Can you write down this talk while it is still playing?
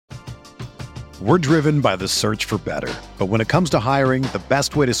We're driven by the search for better. But when it comes to hiring, the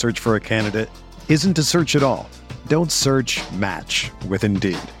best way to search for a candidate isn't to search at all. Don't search, match with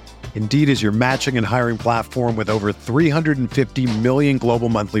Indeed. Indeed is your matching and hiring platform with over 350 million global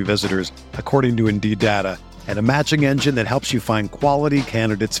monthly visitors, according to Indeed data, and a matching engine that helps you find quality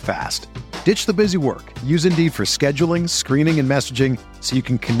candidates fast. Ditch the busy work. Use Indeed for scheduling, screening, and messaging so you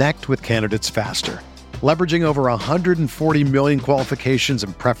can connect with candidates faster. Leveraging over 140 million qualifications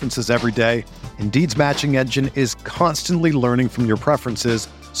and preferences every day, Indeed's matching engine is constantly learning from your preferences,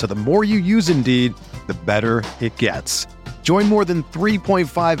 so the more you use Indeed, the better it gets. Join more than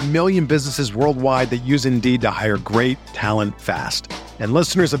 3.5 million businesses worldwide that use Indeed to hire great talent fast. And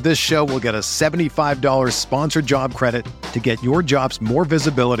listeners of this show will get a $75 sponsored job credit to get your jobs more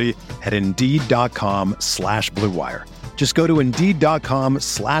visibility at Indeed.com/Blue Wire. Just go to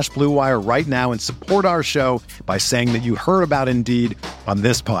Indeed.com/Blue Wire right now and support our show by saying that you heard about Indeed on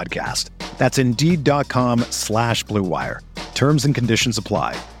this podcast. That's Indeed.com/Blue Wire. Terms and conditions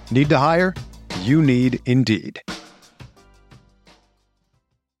apply. Need to hire? You need Indeed.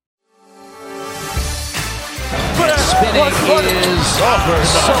 Spinning is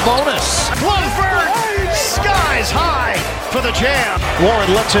Sabonis. Lovert skies high for the jam.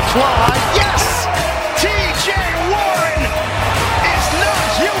 Warren lets it fly. Yes! T.J. Warren is not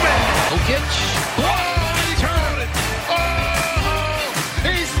human. Jokic. He turned it. Oh,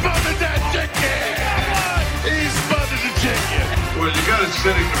 he smothered that chicken. He smothered the chicken. Well, you got it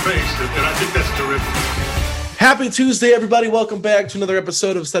setting the pace, and I think that's terrific. Happy Tuesday, everybody. Welcome back to another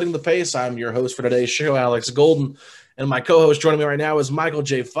episode of Setting the Pace. I'm your host for today's show, Alex Golden. And my co-host joining me right now is Michael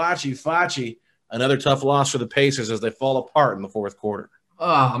J. Facci. Facci, another tough loss for the Pacers as they fall apart in the fourth quarter.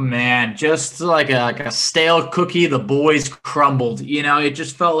 Oh, man, just like a stale cookie, the boys crumbled. You know, it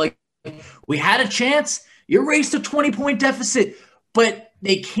just felt like we had a chance. You erased a 20-point deficit, but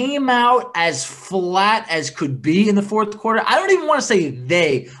they came out as flat as could be in the fourth quarter. I don't even want to say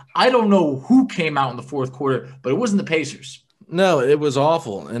they. I don't know who came out in the fourth quarter, but it wasn't the Pacers. No, it was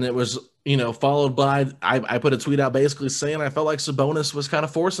awful, and it was, followed by I put a tweet out basically saying I felt like Sabonis was kind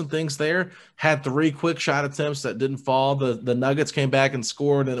of forcing things there, had 3 quick shot attempts that didn't fall. The Nuggets came back and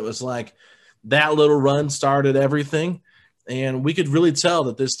scored, and it was like that little run started everything, and we could really tell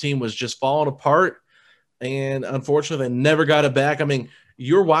that this team was just falling apart, and unfortunately they never got it back. I mean,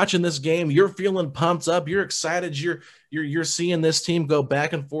 you're watching this game, you're feeling pumped up, you're excited, you're seeing this team go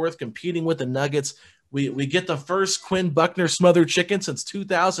back and forth competing with the Nuggets. We get the first Quinn Buckner smothered chicken since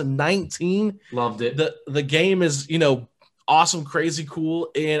 2019. Loved it. The game is, awesome, crazy,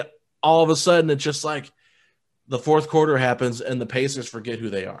 cool, and all of a sudden it's just like the fourth quarter happens and the Pacers forget who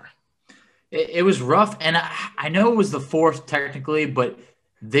they are. It was rough, and I know it was the fourth technically, but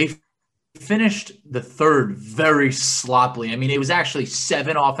they finished the third very sloppily. I mean, it was actually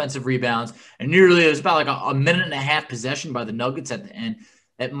 7 offensive rebounds, and it was about like a minute and a half possession by the Nuggets at the end.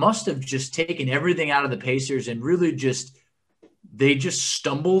 It must have just taken everything out of the Pacers and really they just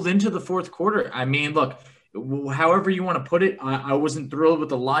stumbled into the fourth quarter. I mean, look, however you want to put it, I wasn't thrilled with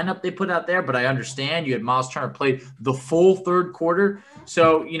the lineup they put out there, but I understand you had Miles Turner play the full third quarter.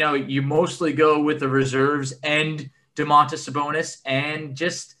 So, you mostly go with the reserves and Domantas Sabonis, and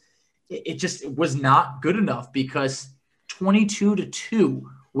it just was not good enough because 22-2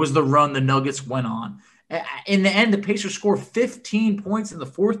 was the run the Nuggets went on. In the end, the Pacers score 15 points in the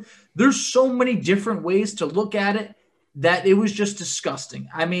fourth. There's so many different ways to look at it that it was just disgusting.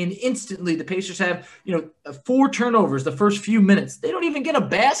 I mean, instantly the Pacers have, 4 turnovers the first few minutes. They don't even get a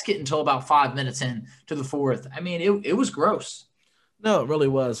basket until about 5 minutes in to the fourth. I mean, it was gross. No, it really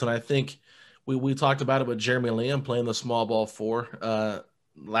was. And I think we talked about it with Jeremy Lamb playing the small ball 4.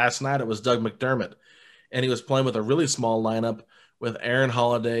 Last night it was Doug McDermott, and he was playing with a really small lineup with Aaron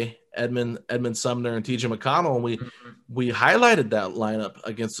Holiday, Edmund Sumner, and TJ McConnell. And we highlighted that lineup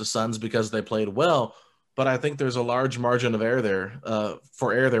against the Suns because they played well. But I think there's a large margin of error there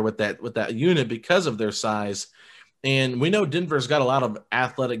with that unit because of their size. And we know Denver's got a lot of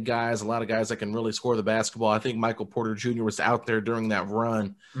athletic guys, a lot of guys that can really score the basketball. I think Michael Porter Jr. was out there during that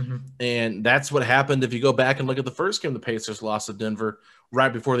run. Mm-hmm. And that's what happened. If you go back and look at the first game, the Pacers lost to Denver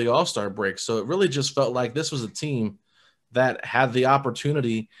right before the All-Star break. So it really just felt like this was a team that had the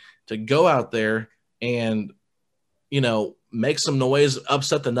opportunity to go out there and, make some noise,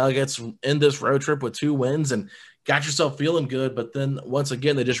 upset the Nuggets, end this road trip with 2 wins and got yourself feeling good. But then once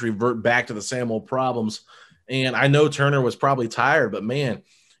again, they just revert back to the same old problems. And I know Turner was probably tired, but man,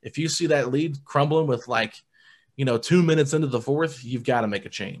 if you see that lead crumbling with 2 minutes into the fourth, you've got to make a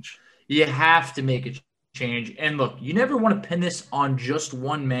change. You have to make a change. And look, you never want to pin this on just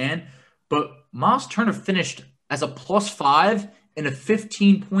one man, but Miles Turner finished as a +5 in a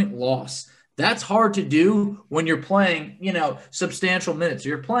 15-point loss. That's hard to do when you're playing, substantial minutes.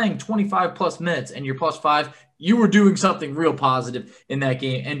 You're playing 25 plus minutes and you're plus 5. You were doing something real positive in that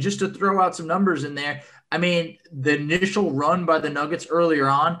game. And just to throw out some numbers in there, I mean, the initial run by the Nuggets earlier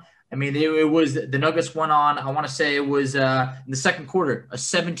on, I mean, it was the Nuggets went on, I want to say it was in the second quarter, a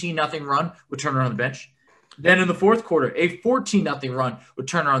 17-0 run with Turner on the bench. Then in the fourth quarter, a 14-0 run with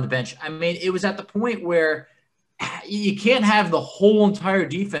Turner on the bench. I mean, it was at the point where you can't have the whole entire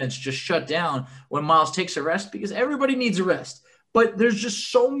defense just shut down when Miles takes a rest because everybody needs a rest. But there's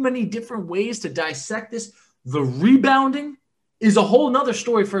just so many different ways to dissect this. The rebounding is a whole nother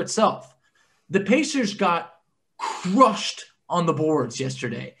story for itself. The Pacers got crushed on the boards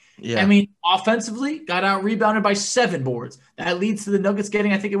yesterday. Yeah. I mean, offensively, got out-rebounded by 7 boards. That leads to the Nuggets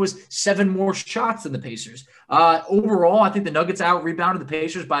getting, I think it was 7 more shots than the Pacers. Overall, I think the Nuggets out-rebounded the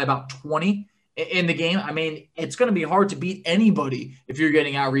Pacers by about 20 in the game. I mean, it's going to be hard to beat anybody if you're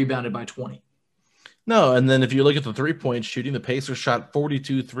getting out-rebounded by 20. No, and then if you look at the three-point shooting, the Pacers shot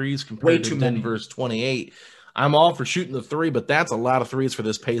 42 threes compared to Denver's 28. I'm all for shooting the three, but that's a lot of threes for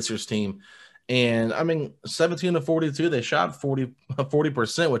this Pacers team. And, I mean, 17 to 42, they shot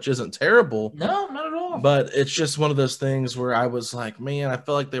 40%, which isn't terrible. No, not at all. But it's just one of those things where I was like, man, I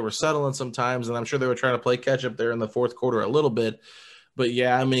feel like they were settling sometimes, and I'm sure they were trying to play catch-up there in the fourth quarter a little bit. But,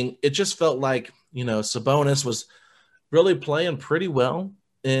 yeah, I mean, it just felt like, Sabonis was really playing pretty well.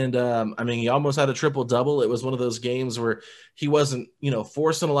 And, I mean, he almost had a triple-double. It was one of those games where he wasn't,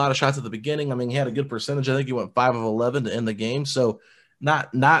 forcing a lot of shots at the beginning. I mean, he had a good percentage. I think he went 5 of 11 to end the game. So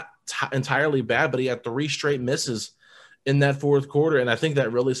not entirely bad, but he had 3 straight misses in that fourth quarter. And I think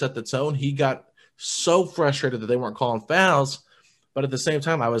that really set the tone. He got so frustrated that they weren't calling fouls. But at the same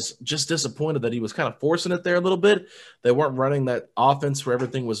time, I was just disappointed that he was kind of forcing it there a little bit. They weren't running that offense where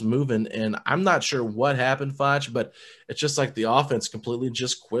everything was moving. And I'm not sure what happened, Foch, but it's just like the offense completely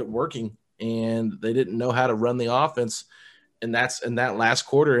just quit working. And they didn't know how to run the offense. And that's in that last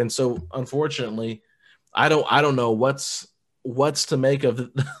quarter. And so, unfortunately, I don't know what's to make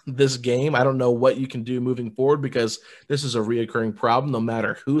of this game. I don't know what you can do moving forward because this is a reoccurring problem no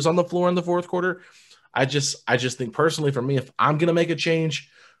matter who's on the floor in the fourth quarter. I just think personally for me, if I'm going to make a change,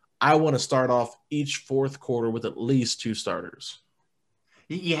 I want to start off each fourth quarter with at least 2 starters.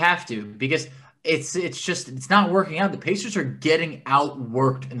 You have to because it's not working out. The Pacers are getting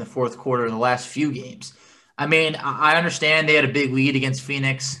outworked in the fourth quarter in the last few games. I mean, I understand they had a big lead against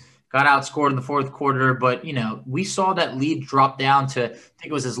Phoenix, got outscored in the fourth quarter, but, we saw that lead drop down to, I think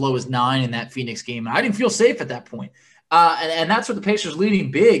it was as low as 9 in that Phoenix game. And I didn't feel safe at that point. And that's what the Pacers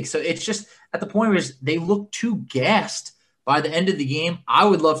leading big. So it's just at the point where they look too gassed by the end of the game. I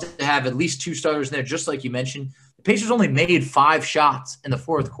would love to have at least 2 starters in there, just like you mentioned. The Pacers only made 5 shots in the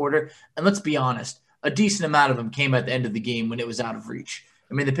fourth quarter. And let's be honest, a decent amount of them came at the end of the game when it was out of reach.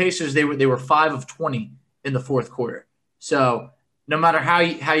 I mean, the Pacers, they were 5 of 20 in the fourth quarter. So no matter how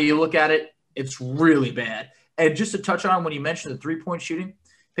you look at it, it's really bad. And just to touch on when you mentioned the three-point shooting,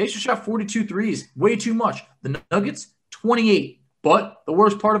 Pacers shot 42 threes, way too much. The Nuggets, 28. But the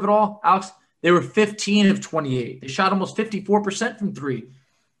worst part of it all, Alex, they were 15 of 28. They shot almost 54% from 3.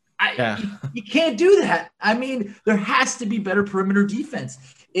 You can't do that. I mean, there has to be better perimeter defense.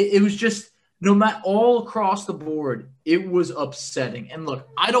 It was just no matter all across the board, it was upsetting. And look,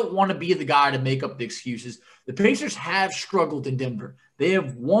 I don't want to be the guy to make up the excuses. The Pacers have struggled in Denver. They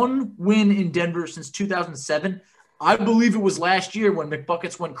have 1 win in Denver since 2007. I believe it was last year when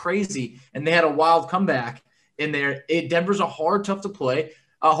McBuckets went crazy and they had a wild comeback in there. Denver's a hard place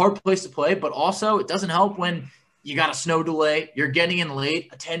to play, but also it doesn't help when you got a snow delay, you're getting in late,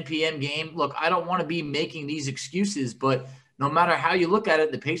 a 10 p.m. game. Look, I don't want to be making these excuses, but no matter how you look at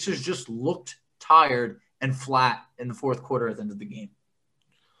it, the Pacers just looked tired and flat in the fourth quarter at the end of the game.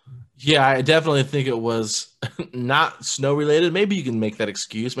 Yeah, I definitely think it was not snow related. Maybe you can make that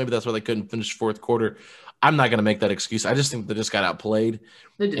excuse. Maybe that's why they couldn't finish fourth quarter. I'm not going to make that excuse. I just think they just got outplayed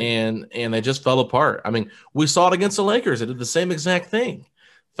and they just fell apart. I mean, we saw it against the Lakers. They did the same exact thing.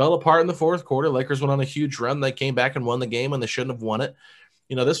 Fell apart in the fourth quarter. Lakers went on a huge run. They came back and won the game when they shouldn't have won it.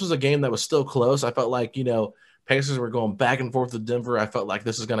 This was a game that was still close. I felt like, Pacers were going back and forth with Denver. I felt like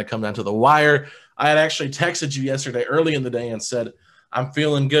this is going to come down to the wire. I had actually texted you yesterday early in the day and said, I'm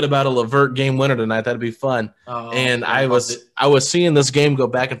feeling good about a LeVert game winner tonight. That'd be fun. And I was seeing this game go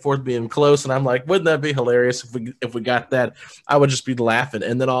back and forth being close, and I'm like, wouldn't that be hilarious if we got that? I would just be laughing.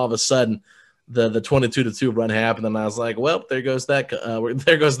 And then all of a sudden, the 22-2 run happened, and I was like, well, there goes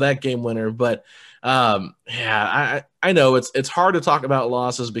that game winner. But I know it's hard to talk about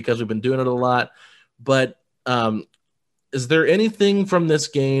losses because we've been doing it a lot. But is there anything from this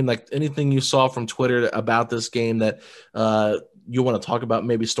game, like anything you saw from Twitter about this game that you want to talk about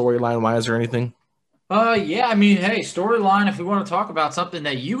maybe storyline wise or anything? Yeah, I mean, hey, storyline, if we want to talk about something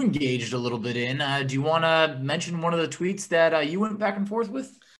that you engaged a little bit in, do you want to mention one of the tweets that you went back and forth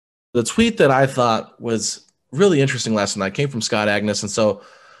with? The tweet that I thought was really interesting last night came from Scott Agnes. And so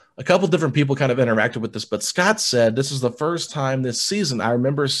a couple different people kind of interacted with this, but Scott said this is the first time this season I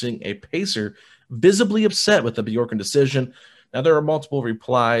remember seeing a Pacer visibly upset with the Bjorken decision. Now, there are multiple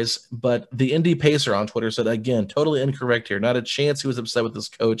replies, but the Indy Pacer on Twitter said, again, totally incorrect here. Not a chance he was upset with this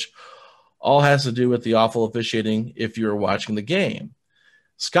coach. All has to do with the awful officiating if you're watching the game.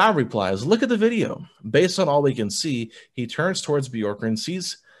 Scott replies, look at the video. Based on all we can see, he turns towards Bjorken,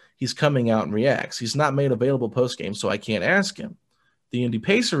 sees he's coming out and reacts. He's not made available post-game, so I can't ask him. The Indy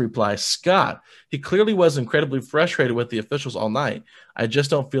Pacer replies, Scott, he clearly was incredibly frustrated with the officials all night. I just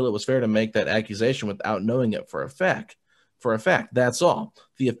don't feel it was fair to make that accusation without knowing it for a fact. For a fact, that's all.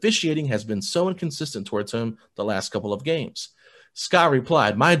 The officiating has been so inconsistent towards him the last couple of games. Scott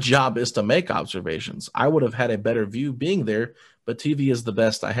replied, my job is to make observations. I would have had a better view being there, but TV is the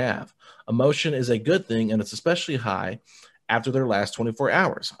best I have. Emotion is a good thing, and it's especially high after their last 24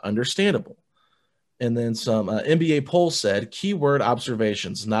 hours. Understandable. And then some NBA poll said, keyword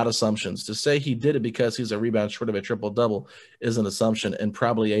observations, not assumptions. To say he did it because he's a rebound short of a triple-double is an assumption and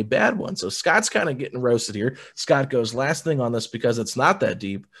probably a bad one. So Scott's kind of getting roasted here. Scott goes, last thing on this because it's not that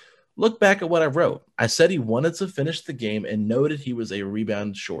deep. Look back at what I wrote. I said he wanted to finish the game and noted he was a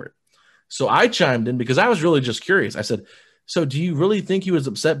rebound short. So I chimed in because I was really just curious. I said, so do you really think he was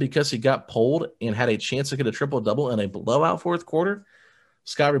upset because he got pulled and had a chance to get a triple-double in a blowout fourth quarter?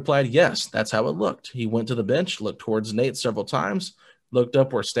 Scott replied, yes, that's how it looked. He went to the bench, looked towards Nate several times, looked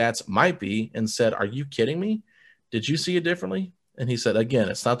up where stats might be, and said, are you kidding me? Did you see it differently? And he said, again,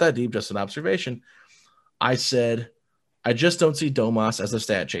 it's not that deep, just an observation. I said, I just don't see Domas as a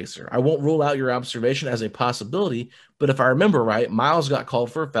stat chaser. I won't rule out your observation as a possibility, but if I remember right, Miles got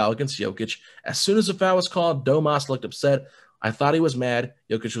called for a foul against Jokic. As soon as the foul was called, Domas looked upset. I thought he was mad.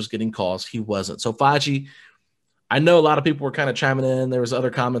 Jokic was getting calls. He wasn't. So, Faji, I know a lot of people were kind of chiming in. There was other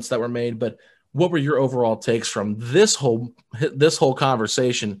comments that were made, but what were your overall takes from this whole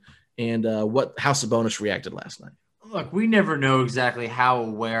conversation and how Sabonis reacted last night? Look, we never know exactly how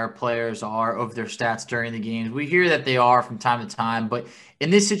aware players are of their stats during the games. We hear that they are from time to time, but in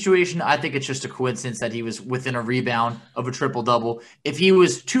this situation, I think it's just a coincidence that he was within a rebound of a triple-double. If he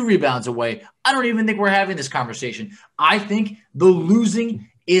was 2 rebounds away, I don't even think we're having this conversation. I think the losing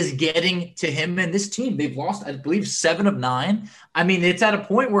is getting to him and this team. They've lost, I believe, 7 of 9. I mean, it's at a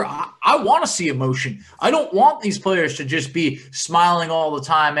point where I want to see emotion. I don't want these players to just be smiling all the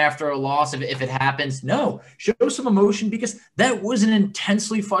time after a loss if it happens. No, show some emotion because that was an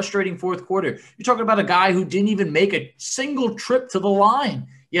intensely frustrating fourth quarter. You're talking about a guy who didn't even make a single trip to the line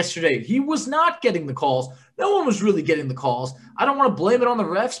yesterday. He was not getting the calls. No one was really getting the calls. I don't want to blame it on the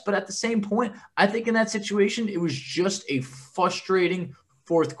refs, but at the same point, I think in that situation, it was just a frustrating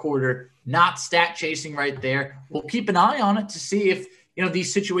fourth quarter, not stat chasing right there. We'll keep an eye on it to see if,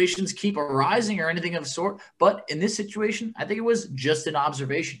 these situations keep arising or anything of the sort. But in this situation, I think it was just an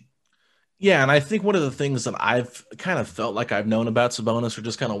observation. Yeah, and I think one of the things that I've kind of felt like I've known about Sabonis or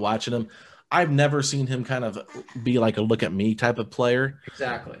just kind of watching him, I've never seen him kind of be like a look at me type of player.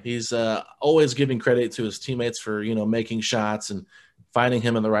 Exactly. He's always giving credit to his teammates for, making shots and finding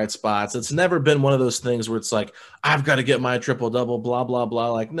him in the right spots. It's never been one of those things where it's like, I've got to get my triple-double, blah, blah,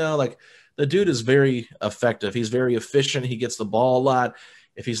 blah. Like, no, like the dude is very effective. He's very efficient. He gets the ball a lot.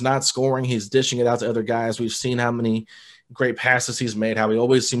 If he's not scoring, he's dishing it out to other guys. We've seen how many great passes he's made, how he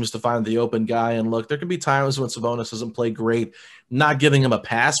always seems to find the open guy. And look, there can be times when Sabonis doesn't play great, not giving him a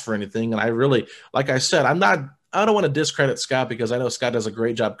pass for anything. And I really, like I said, I don't want to discredit Scott because I know Scott does a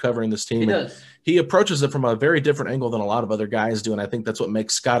great job covering this team. He does. He approaches it from a very different angle than a lot of other guys do. And I think that's what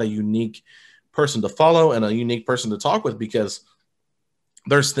makes Scott a unique person to follow and a unique person to talk with, because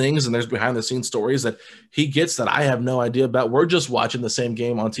there's things and there's behind the scenes stories that he gets that I have no idea about. We're just watching the same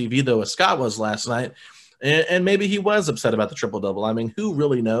game on TV though as Scott was last night. And maybe he was upset about the triple-double. I mean, who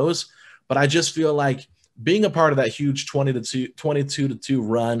really knows? But I just feel like being a part of that huge 22-2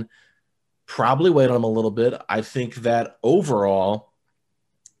 run probably weighed on him a little bit. I think that overall,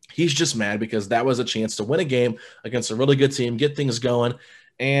 he's just mad because that was a chance to win a game against a really good team, get things going.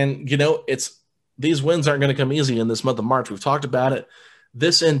 And, these wins aren't going to come easy in this month of March. We've talked about it.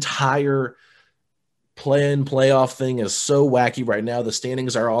 This entire playoff thing is so wacky right now. The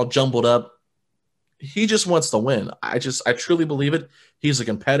standings are all jumbled up. He just wants to win. I truly believe it. He's a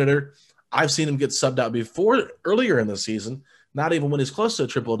competitor. I've seen him get subbed out before earlier in the season, not even when he's close to a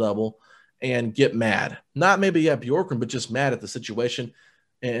triple-double, and get mad. Not maybe at Bjorken, but just mad at the situation.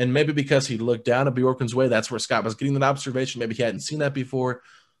 And maybe because he looked down at Bjorkgren's way, that's where Scott was getting that observation. Maybe he hadn't seen that before.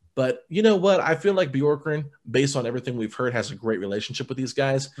 But you know what? I feel like Bjorkgren, based on everything we've heard, has a great relationship with these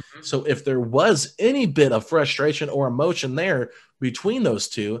guys. Mm-hmm. So if there was any bit of frustration or emotion there between those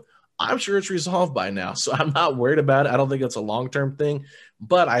two, I'm sure it's resolved by now. So I'm not worried about it. I don't think it's a long-term thing.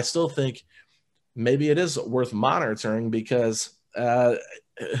 But I still think maybe it is worth monitoring because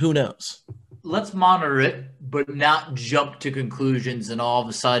who knows? Let's monitor it, but not jump to conclusions and all of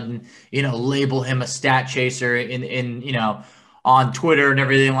a sudden, label him a stat chaser in on Twitter and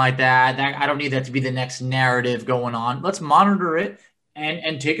everything like that. I don't need that to be the next narrative going on. Let's monitor it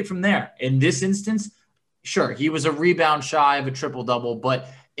and take it from there. In this instance, sure, he was a rebound shy of a triple-double, but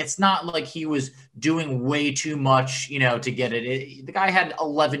it's not like he was doing way too much, to get it. The guy had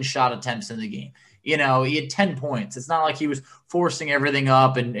 11 shot attempts in the game. He had 10 points. It's not like he was forcing everything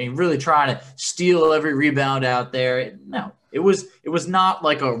up and really trying to steal every rebound out there. No, it was not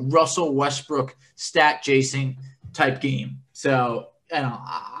like a Russell Westbrook stat chasing type game. So,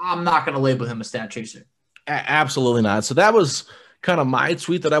 I'm not going to label him a stat chaser. Absolutely not. So that was kind of my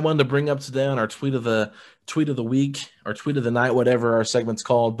tweet that I wanted to bring up today on our tweet of the week or tweet of the night, whatever our segment's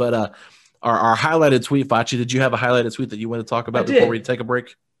called. But our highlighted tweet, Facci, did you have a highlighted tweet that you want to talk about before we take a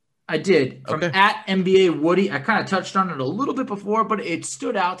break? I did. From at NBA Woody. I kind of touched on it a little bit before, but it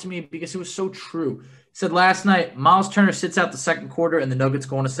stood out to me because it was so true. He said last night, Miles Turner sits out the second quarter and the Nuggets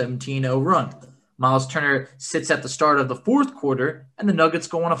go on a 17-0 run. Miles Turner sits at the start of the fourth quarter and the Nuggets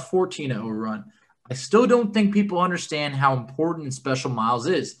go on a 14-0 run. I still don't think people understand how important and special Miles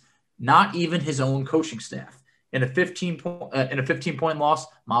is. Not even his own coaching staff. In a 15-point loss,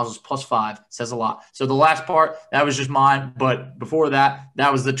 Miles was +5. Says a lot. So the last part, that was just mine. But before that,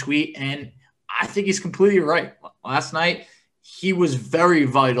 that was the tweet. And I think he's completely right. Last night, he was very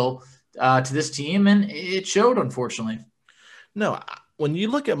vital to this team, and it showed, unfortunately. No, when you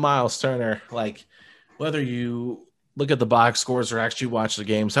look at Miles Turner, like whether you look at the box scores or actually watch the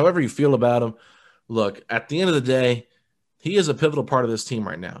games, however you feel about him, look, at the end of the day, he is a pivotal part of this team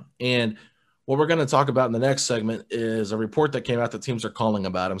right now. And what we're going to talk about in the next segment is a report that came out that teams are calling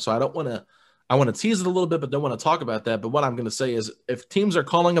about him. So I want to tease it a little bit, but don't want to talk about that. But what I'm going to say is if teams are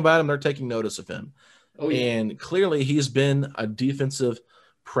calling about him, they're taking notice of him. Oh, yeah. And clearly he's been a defensive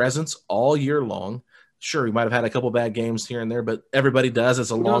presence all year long. Sure, he might have had a couple bad games here and there, but everybody does. It's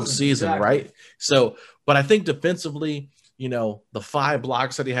a long season, exactly. Right? So, but I think defensively, the 5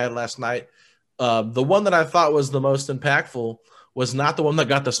 blocks that he had last night, the one that I thought was the most impactful was not the one that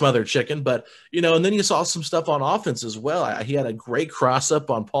got the smothered chicken, but, and then you saw some stuff on offense as well. He had a great cross-up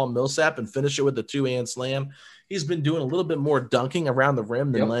on Paul Millsap and finished it with the 2-hand slam. He's been doing a little bit more dunking around the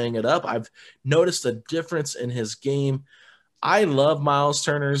rim than laying it up. I've noticed a difference in his game. I love Miles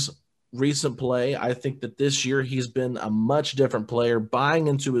Turner's recent play. I think that this year he's been a much different player, buying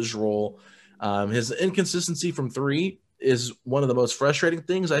into his role. His inconsistency from 3 is one of the most frustrating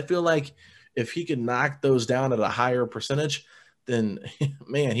things. I feel like if he could knock those down at a higher percentage, then,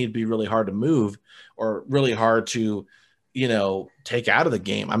 man, he'd be really hard to move or really hard to, take out of the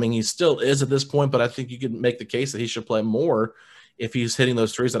game. I mean, he still is at this point, but I think you could make the case that he should play more if he's hitting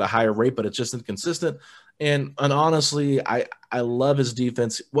those threes at a higher rate, but it's just inconsistent. And honestly, I love his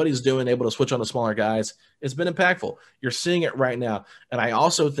defense, what he's doing, able to switch on the smaller guys. It's been impactful. You're seeing it right now. And I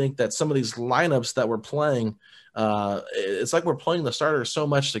also think that some of these lineups that we're playing, it's like we're playing the starters so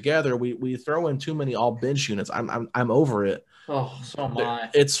much together. We throw in too many all bench units. I'm over it. Oh, so am I.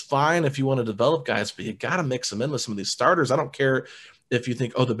 It's fine if you want to develop guys, but you got to mix them in with some of these starters. I don't care if you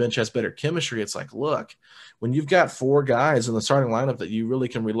think, the bench has better chemistry. It's like, look, when you've got 4 guys in the starting lineup that you really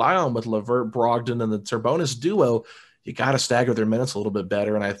can rely on with LeVert, Brogdon, and the Sabonis duo, you got to stagger their minutes a little bit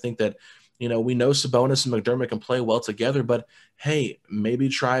better. And I think that, we know Sabonis and McDermott can play well together, but hey, maybe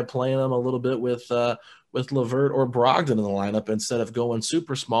try playing them a little bit with LeVert or Brogdon in the lineup instead of going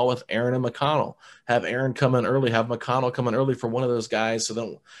super small with Aaron and McConnell. Have Aaron come in early, have McConnell come in early for one of those guys so they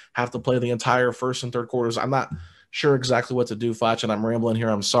don't have to play the entire first and third quarters. I'm not sure exactly what to do, Foch, and I'm rambling here.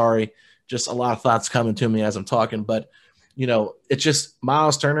 I'm sorry. Just a lot of thoughts coming to me as I'm talking. But, it's just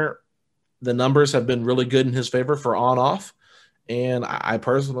Miles Turner, the numbers have been really good in his favor for on-off. And I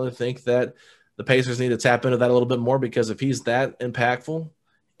personally think that the Pacers need to tap into that a little bit more because if he's that impactful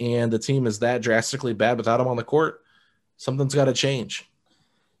and the team is that drastically bad without him on the court, something's got to change.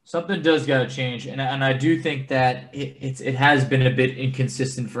 Something does got to change, and I do think that it has been a bit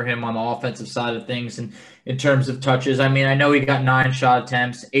inconsistent for him on the offensive side of things, and in terms of touches. I mean, I know he got 9 shot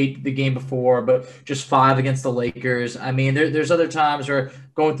attempts, 8 the game before, but just 5 against the Lakers. I mean, there's other times where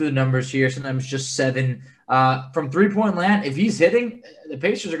going through the numbers here, sometimes just 7 from 3-point land. If he's hitting, the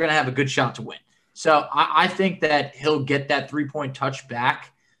Pacers are going to have a good shot to win. So I think that he'll get that 3-point touch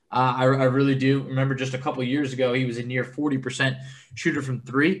back. I really do. Remember just a couple of years ago, he was a near 40% shooter from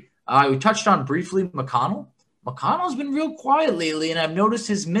three. We touched on briefly McConnell. McConnell's been real quiet lately, and I've noticed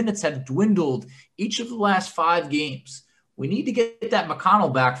his minutes have dwindled each of the last 5 games. We need to get that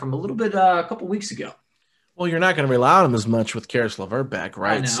McConnell back from a couple weeks ago. Well, you're not going to rely on him as much with Karis LeVert back,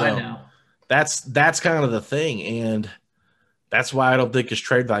 right? I know. That's kind of the thing, and that's why I don't think his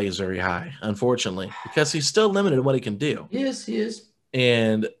trade value is very high, unfortunately, because he's still limited in what he can do. Yes, he is.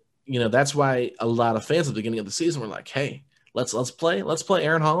 And that's why a lot of fans at the beginning of the season were like, "Hey, let's play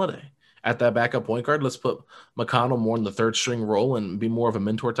Aaron Holiday at that backup point guard. Let's put McConnell more in the third string role and be more of a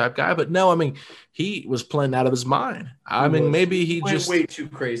mentor type guy." But no, he was playing out of his mind. Maybe he went just way too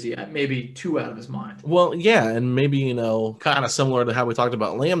crazy, maybe too out of his mind. Well, yeah, and maybe kind of similar to how we talked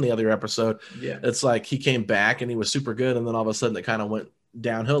about Lamb the other episode. Yeah, it's like he came back and he was super good, and then all of a sudden it kind of went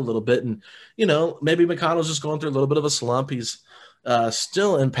downhill a little bit. And maybe McConnell's just going through a little bit of a slump. He's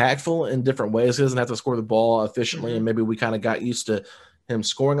still impactful in different ways. He doesn't have to score the ball efficiently, and maybe we kind of got used to him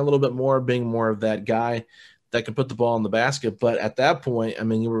scoring a little bit more, being more of that guy that can put the ball in the basket. But at that point,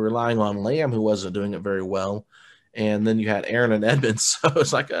 you were relying on Lamb, who wasn't doing it very well. And then you had Aaron and Edmonds. So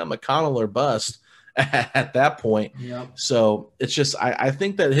it's like McConnell or bust at that point. Yep. So it's just, I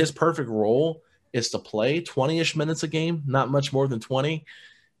think that his perfect role is to play 20-ish minutes a game, not much more than 20.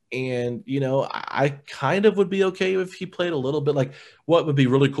 And, I kind of would be okay if he played a little bit. Like, what would be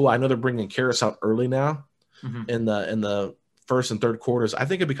really cool, I know they're bringing Karis out early now in the first and third quarters. I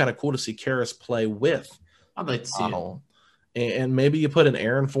think it'd be kind of cool to see Karis play with I'd like to see it. And maybe you put an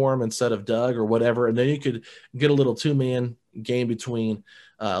Aaron for him instead of Doug or whatever, and then you could get a little 2-man game between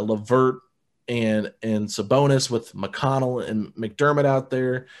LeVert and Sabonis with McConnell and McDermott out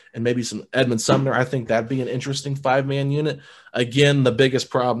there, and maybe some Edmund Sumner. I think that'd be an interesting 5-man unit. Again, the biggest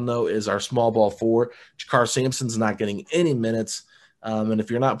problem, though, is our small ball 4. Jakar Sampson's not getting any minutes. And if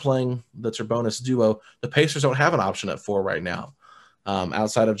you're not playing the Sabonis duo, the Pacers don't have an option at 4 right now.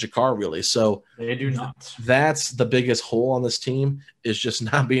 Outside of Jakar, really. So they do not. That's the biggest hole on this team, is just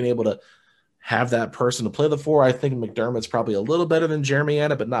not being able to have that person to play the 4. I think McDermott's probably a little better than Jeremy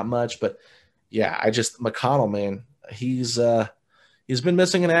at it, but not much. But yeah, McConnell, man, he's been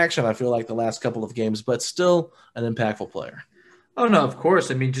missing in action, I feel like, the last couple of games, but still an impactful player. Oh no, of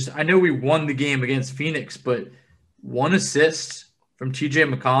course. I know we won the game against Phoenix, but 1 assist from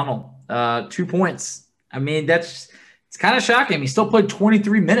TJ McConnell, 2 points. It's kind of shocking. He still played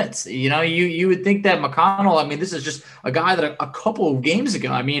 23 minutes. You would think that McConnell, this is just a guy that a couple of games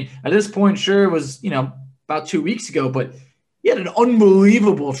ago, at this point, sure, it was, about 2 weeks ago, but he had an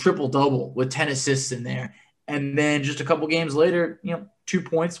unbelievable triple-double with 10 assists in there. And then just a couple games later, 2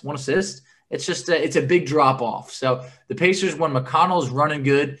 points, 1 assist. It's just it's a big drop-off. So the Pacers, when McConnell's running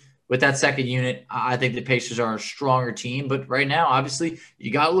good with that second unit, I think the Pacers are a stronger team. But right now, obviously,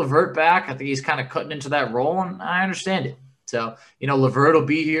 you got LeVert back. I think he's kind of cutting into that role, and I understand it. So, LeVert will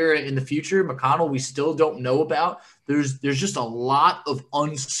be here in the future. McConnell, we still don't know about. There's just a lot of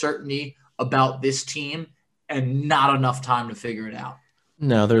uncertainty about this team and not enough time to figure it out.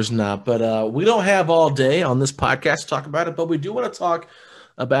 No, there's not. But we don't have all day on this podcast to talk about it, but we do want to talk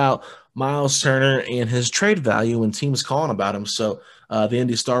about Miles Turner and his trade value and teams calling about him. So the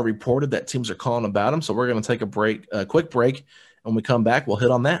Indy Star reported that teams are calling about him. So we're going to take a quick break. When we come back, we'll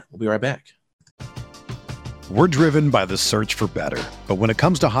hit on that. We'll be right back. We're driven by the search for better. But when it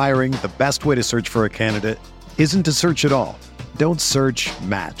comes to hiring, the best way to search for a candidate isn't to search at all. Don't search,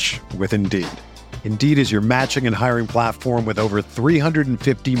 match with Indeed. Indeed is your matching and hiring platform with over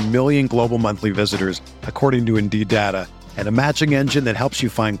 350 million global monthly visitors, according to Indeed data, and a matching engine that helps you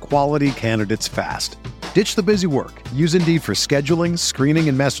find quality candidates fast. Ditch the busy work. Use Indeed for scheduling, screening,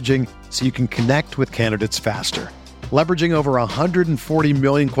 and messaging so you can connect with candidates faster. Leveraging over 140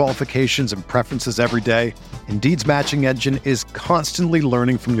 million qualifications and preferences every day, Indeed's matching engine is constantly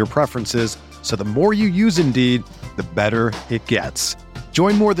learning from your preferences, so the more you use Indeed, the better it gets.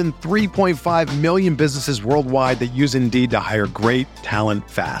 Join more than 3.5 million businesses worldwide that use Indeed to hire great talent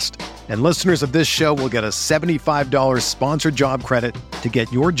fast. And listeners of this show will get a $75 sponsored job credit to get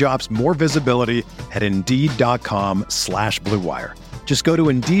your jobs more visibility at Indeed.com/Blue Wire. Just go to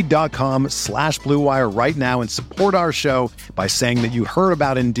Indeed.com/Blue Wire right now and support our show by saying that you heard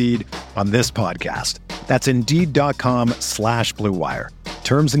about Indeed on this podcast. That's Indeed.com/Blue Wire.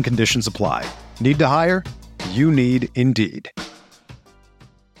 Terms and conditions apply. Need to hire? You need Indeed.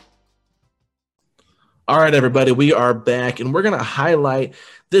 All right, everybody, we are back, and we're going to highlight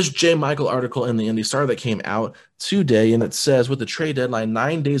this J. Michael article in the Indy Star that came out today, and it says, with the trade deadline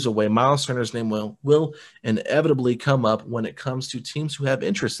 9 days away, Miles Turner's name will inevitably come up when it comes to teams who have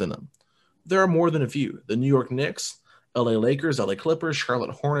interest in him. There are more than a few. The New York Knicks, LA Lakers, LA Clippers,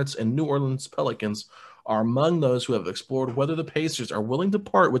 Charlotte Hornets, and New Orleans Pelicans are among those who have explored whether the Pacers are willing to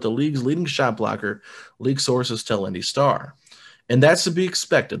part with the league's leading shot blocker, league sources tell Indy Star. And that's to be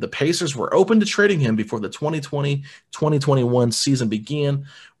expected. The Pacers were open to trading him before the 2020-2021 season began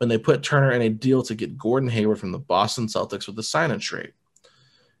when they put Turner in a deal to get Gordon Hayward from the Boston Celtics with the sign-and trade.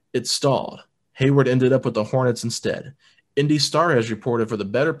 It stalled. Hayward ended up with the Hornets instead. Indy Star has reported for the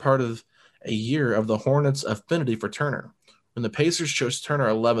better part of a year of the Hornets' affinity for Turner. When the Pacers chose Turner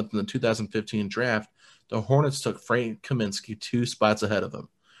 11th in the 2015 draft, the Hornets took Frank Kaminsky 2 spots ahead of him.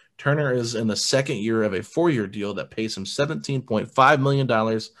 Turner is in the second year of a 4-year deal that pays him $17.5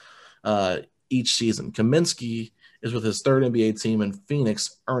 million each season. Kaminsky is with his third NBA team in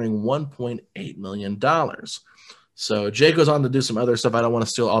Phoenix, earning $1.8 million. So Jay goes on to do some other stuff. I don't want to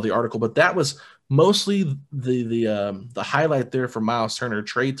steal all the article, but that was mostly the highlight there for Miles Turner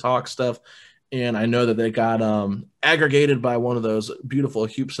trade talk stuff. And I know that they got aggregated by one of those beautiful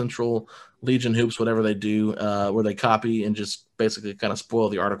Hoop Central Legion hoops, whatever they do, where they copy and just basically kind of spoil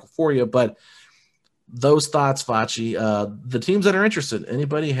the article for you. But those thoughts, Facci, the teams that are interested,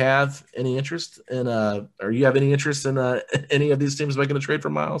 anybody have any interest in, or you have any interest in any of these teams making a trade for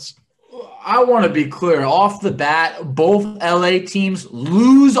Miles? I want to be clear off the bat, both LA teams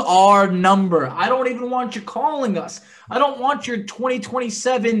lose our number. I don't even want you calling us. I don't want your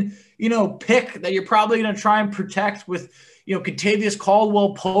 2027, pick that you're probably going to try and protect with, Contavious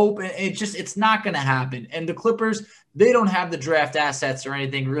Caldwell Pope. And it's not going to happen. And the Clippers, they don't have the draft assets or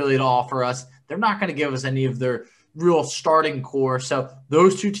anything really to offer us. They're not going to give us any of their real starting core. So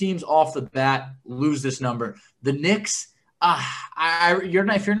those two teams off the bat lose this number. The Knicks,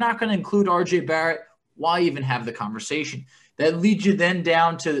 if you're not going to include RJ Barrett, why even have the conversation? That leads you then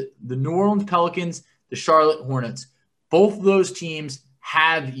down to the New Orleans Pelicans, the Charlotte Hornets. Both of those teams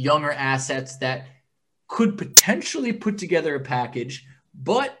have younger assets that could potentially put together a package,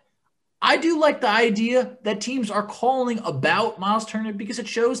 but I do like the idea that teams are calling about Miles Turner because it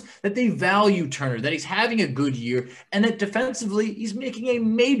shows that they value Turner, that he's having a good year, and that defensively he's making a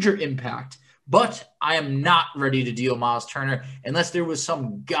major impact. But I am not ready to deal Miles Turner unless there was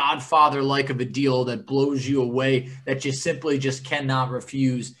some godfather-like of a deal that blows you away that you simply just cannot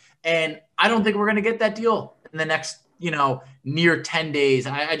refuse. And I don't think we're going to get that deal in the next, near 10 days.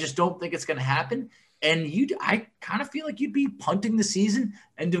 I just don't think it's going to happen. And I kind of feel like you'd be punting the season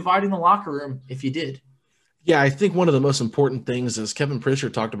and dividing the locker room if you did. Yeah, I think one of the most important things is Kevin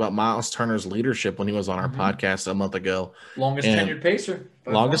Pritchard talked about Miles Turner's leadership when he was on our podcast a month ago. Longest tenured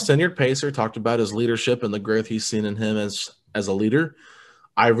Pacer, talked about his leadership and the growth he's seen in him as a leader.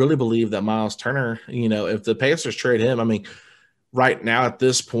 I really believe that Miles Turner, if the Pacers trade him, right now at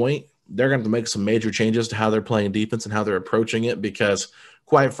this point, they're going to have to make some major changes to how they're playing defense and how they're approaching it because,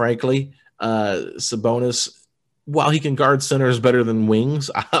 quite frankly, Sabonis, while he can guard centers better than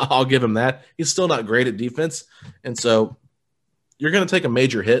wings, I'll give him that. He's still not great at defense. And so you're going to take a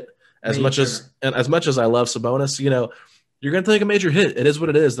major hit as much as I love Sabonis, you're going to take a major hit. It is what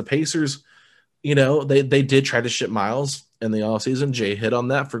it is. The Pacers, they did try to ship Miles in the offseason. Jay hit on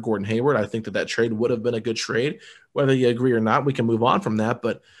that for Gordon Hayward. I think that trade would have been a good trade. Whether you agree or not, we can move on from that.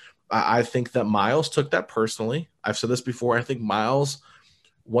 But I think that Miles took that personally. I've said this before. I think Miles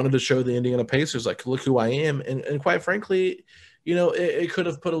wanted to show the Indiana Pacers, like, look who I am. And quite frankly, it could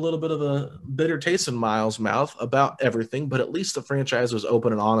have put a little bit of a bitter taste in Miles' mouth about everything, but at least the franchise was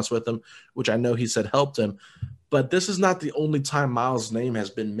open and honest with him, which I know he said helped him. But this is not the only time Miles' name has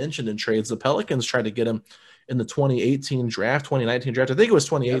been mentioned in trades. The Pelicans tried to get him in the 2019 draft. I think it was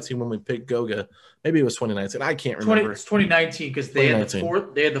 2018 when we picked Goga. Maybe it was 2019. I can't remember. It's 2019 because they had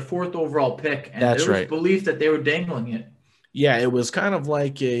the fourth overall pick, and there was belief that they were dangling it. Yeah, it was kind of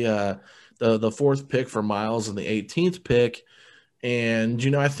like the fourth pick for Miles and the 18th pick.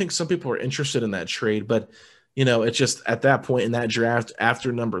 And, I think some people are interested in that trade, but, it's just at that point in that draft,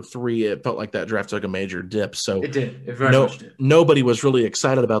 after number 3, it felt like that draft took a major dip. So it did. It very much did. Nobody was really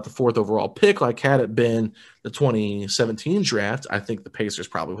excited about the fourth overall pick. Like, had it been the 2017 draft, I think the Pacers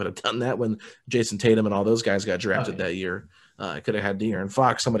probably would have done that when Jason Tatum and all those guys got drafted that year. Could have had De'Aaron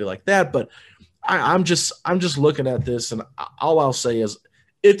Fox, somebody like that. But I'm just looking at this, and all I'll say is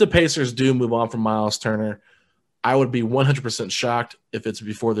if the Pacers do move on from Miles Turner, I would be 100% shocked if it's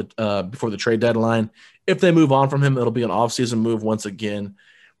before the trade deadline. If they move on from him, it'll be an offseason move once again.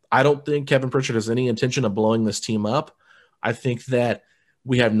 I don't think Kevin Pritchard has any intention of blowing this team up. I think that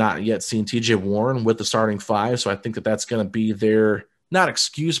we have not yet seen TJ Warren with the starting 5, so I think that that's going to be their, not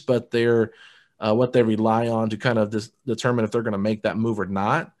excuse, but their what they rely on to kind of determine if they're going to make that move or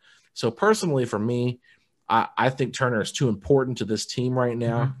not. So personally for me, I think Turner is too important to this team right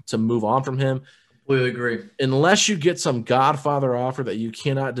now to move on from him. Completely agree. Unless you get some Godfather offer that you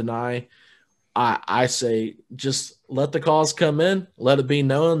cannot deny, I say just let the calls come in. Let it be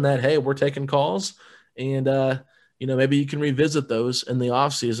known that, hey, we're taking calls. And, maybe you can revisit those in the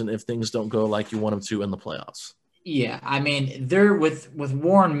offseason if things don't go like you want them to in the playoffs. Yeah, I mean, they're with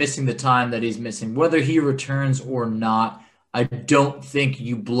Warren missing the time that he's missing, whether he returns or not. I don't think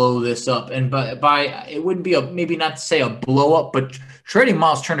you blow this up, and by it wouldn't be maybe not to say a blow up, but trading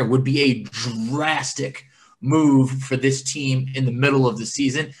Miles Turner would be a drastic move for this team in the middle of the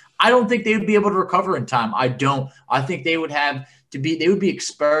season. I don't think they would be able to recover in time. I don't. I think they would be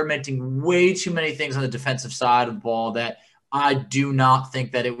experimenting way too many things on the defensive side of the ball that I do not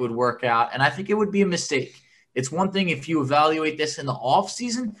think that it would work out, and I think it would be a mistake. It's one thing if you evaluate this in the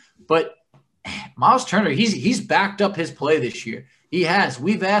offseason, but Miles Turner, he's backed up his play this year. He has.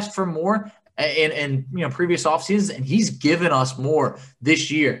 We've asked for more in previous offseasons, and he's given us more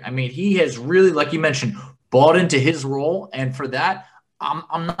this year. I mean, he has really, like you mentioned, bought into his role, and for that,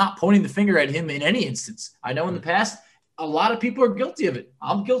 I'm not pointing the finger at him in any instance. I know in the past, a lot of people are guilty of it.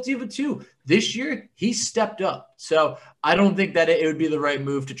 I'm guilty of it too. This year, he stepped up. So I don't think that it would be the right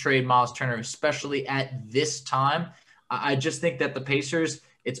move to trade Miles Turner, especially at this time. I just think that the Pacers,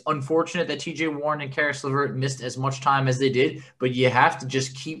 it's unfortunate that TJ Warren and Karis LeVert missed as much time as they did, but you have to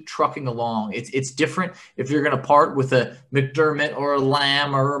just keep trucking along. It's different if you're going to part with a McDermott or a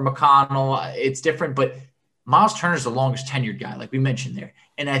Lamb or a McConnell. It's different, but Miles Turner's the longest tenured guy, like we mentioned there.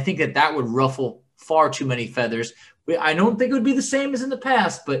 And I think that would ruffle far too many feathers. I don't think it would be the same as in the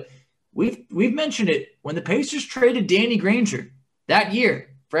past, but we've mentioned it. When the Pacers traded Danny Granger that year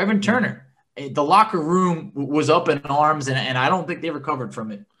for Evan Turner, the locker room was up in arms, and I don't think they recovered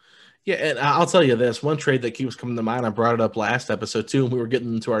from it. Yeah, and I'll tell you this. One trade that keeps coming to mind, I brought it up last episode too, and we were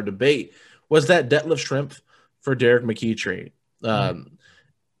getting into our debate, was that Detlef Schrempf for Derek McKee trade.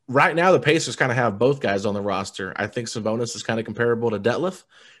 Right now, the Pacers kind of have both guys on the roster. I think Sabonis is kind of comparable to Detlef,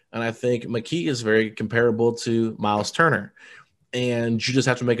 and I think McKee is very comparable to Miles Turner. And you just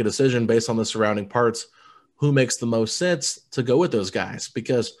have to make a decision based on the surrounding parts, who makes the most sense to go with those guys.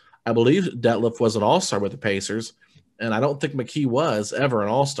 Because I believe Detlef was an all-star with the Pacers, and I don't think McKee was ever an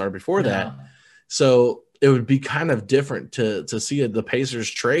all-star before that. So it would be kind of different to see the Pacers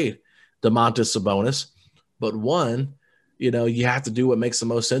trade Domantas Sabonis. But one, you have to do what makes the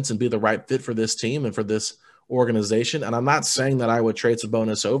most sense and be the right fit for this team and for this organization. And I'm not saying that I would trade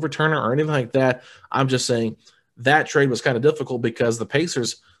Sabonis over Turner or anything like that. I'm just saying that trade was kind of difficult because the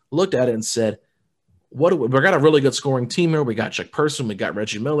Pacers looked at it and said, we got a really good scoring team here. We got Chuck Person. We got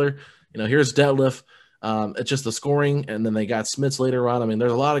Reggie Miller. Here's Detlef. It's just the scoring. And then they got Smits later on. I mean,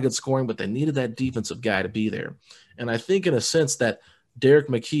 there's a lot of good scoring, but they needed that defensive guy to be there. And I think in a sense that Derek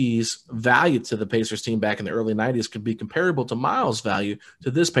McKee's value to the Pacers team back in the early 90s could be comparable to Miles' value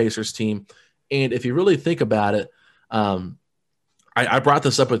to this Pacers team. And if you really think about it, I brought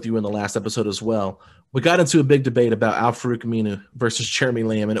this up with you in the last episode as well. We got into a big debate about Al-Farouq Aminu versus Jeremy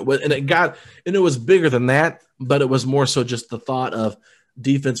Lamb, and it was bigger than that, but it was more so just the thought of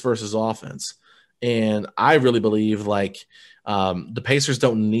defense versus offense. And I really believe the Pacers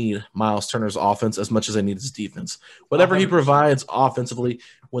don't need Miles Turner's offense as much as they need his defense. Whatever he provides offensively,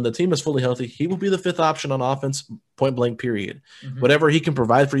 when the team is fully healthy, he will be the fifth option on offense, point blank, period. Whatever he can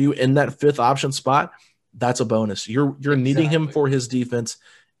provide for you in that fifth option spot, that's a bonus. You're needing him for his defense,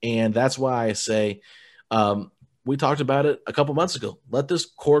 and that's why I say we talked about it a couple months ago. Let this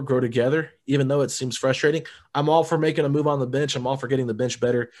core grow together, even though it seems frustrating. I'm all for making a move on the bench. I'm all for getting the bench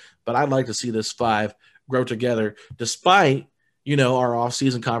better, but I'd like to see this five grow together despite, our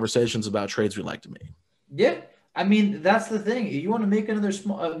off-season conversations about trades we like to make. Yeah. I mean, that's the thing. You want to make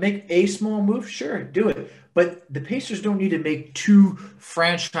make a small move? Sure, do it. But the Pacers don't need to make two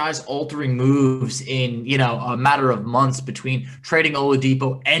franchise-altering moves in, a matter of months between trading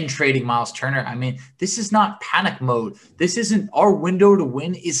Oladipo and trading Miles Turner. I mean, this is not panic mode. This isn't our window to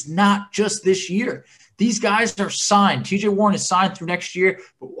win is not just this year. These guys are signed. TJ Warren is signed through next year,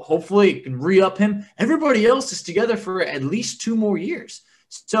 but hopefully it can re-up him. Everybody else is together for at least 2 more years.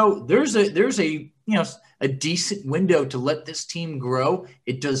 So there's a decent window to let this team grow.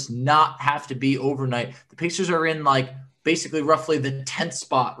 It does not have to be overnight. The Pacers are in basically roughly the 10th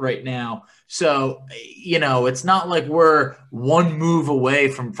spot right now. So, it's not like we're one move away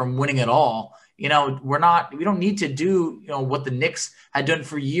from winning it all. We don't need to do, what the Knicks had done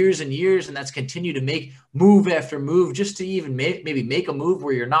for years and years, and that's continue to make move after move just to even maybe make a move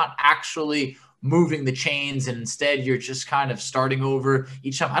where you're not actually moving the chains and instead you're just kind of starting over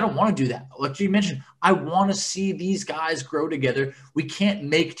each time. I don't want to do that. Like you mentioned, I want to see these guys grow together. We can't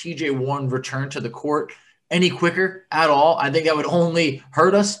make TJ Warren return to the court any quicker at all. I think that would only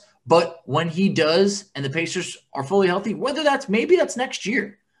hurt us. But when he does and the Pacers are fully healthy, whether maybe that's next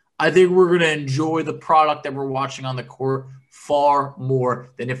year, I think we're going to enjoy the product that we're watching on the court far more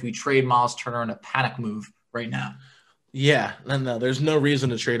than if we trade Miles Turner in a panic move right now. Yeah, no, there's no reason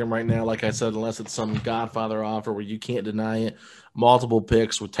to trade him right now, like I said, unless it's some Godfather offer where you can't deny it. Multiple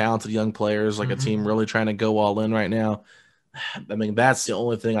picks with talented young players, like a team really trying to go all in right now. I mean, that's the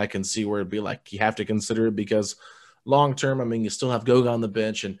only thing I can see where it'd be like you have to consider it, because long term, I mean, you still have Goga on the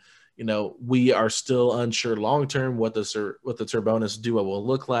bench, and we are still unsure long term what the Turbonis duo will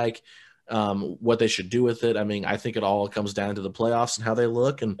look like, what they should do with it. I mean, I think it all comes down to the playoffs and how they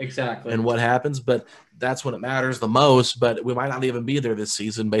look and what happens, but that's when it matters the most. But we might not even be there this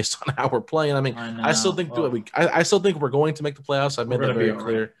season based on how we're playing. I mean, I still think I still think we're going to make the playoffs. I've made that very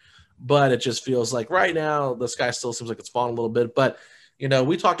clear. Right. But it just feels like right now the sky still seems like it's falling a little bit. But,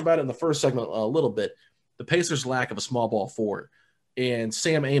 we talked about it in the first segment a little bit, the Pacers' lack of a small ball forward. And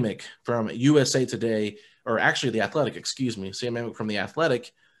Sam Amick from USA Today, or actually The Athletic, Sam Amick from The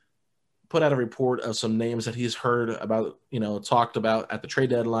Athletic, put out a report of some names that he's heard about, talked about at the trade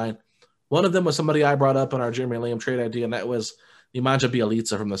deadline. One of them was somebody I brought up on our Jeremy Lamb trade idea, and that was Nemanja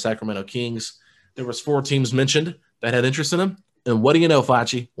Bjelica from the Sacramento Kings. There was 4 teams mentioned that had interest in him. And what do you know,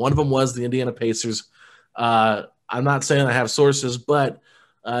 Facci? One of them was the Indiana Pacers. I'm not saying I have sources, but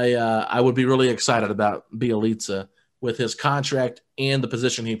I would be really excited about Bjelica with his contract and the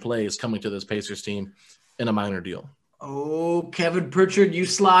position he plays coming to this Pacers team in a minor deal. Oh, Kevin Pritchard, you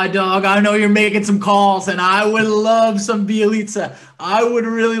sly dog. I know you're making some calls, and I would love some Bjelica. I would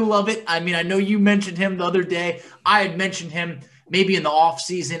really love it. I mean, I know you mentioned him the other day. I had mentioned him maybe in the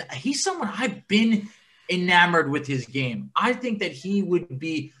offseason. He's someone I've been enamored with his game. I think that he would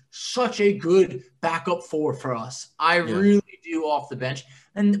be such a good backup for us. I really do off the bench.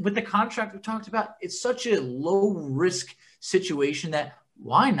 And with the contract we talked about, it's such a low risk situation that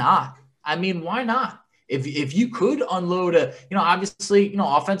why not? I mean, why not? If you could unload obviously,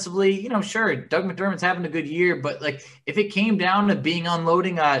 offensively, sure, Doug McDermott's having a good year, but like if it came down to being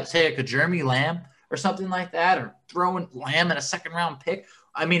unloading, say like a Jeremy Lamb or something like that, or throwing Lamb in a second round pick,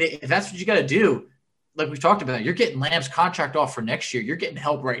 I mean, if that's what you got to do, like we've talked about, you're getting Lamb's contract off for next year. You're getting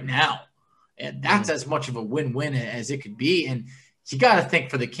help right now. And that's as much of a win-win as it could be. And you got to think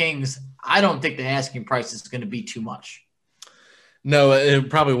for the Kings, I don't think the asking price is going to be too much. No, it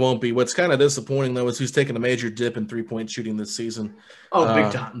probably won't be. What's kind of disappointing, though, is he's taken a major dip in three-point shooting this season. Oh,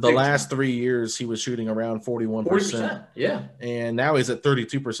 big time. The last 3 years, he was shooting around 41%. 40%, yeah. And now he's at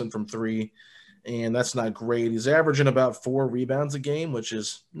 32% from three. And that's not great. He's averaging about 4 rebounds a game, which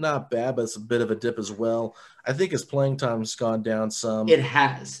is not bad, but it's a bit of a dip as well. I think his playing time's gone down some. It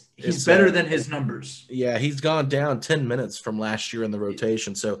has. He's better than his numbers. Yeah, he's gone down 10 minutes from last year in the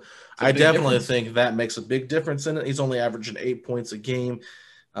rotation. So I definitely think that makes a big difference in it. He's only averaging 8 points a game.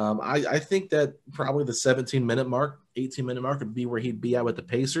 I think that probably the 17-minute mark, 18-minute mark would be where he'd be at with the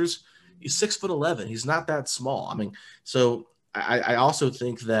Pacers. He's 6'11". He's not that small. I mean, so I also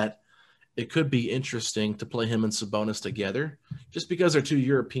think that it could be interesting to play him and Sabonis together just because they're 2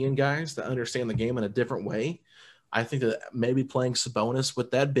 European guys that understand the game in a different way. I think that maybe playing Sabonis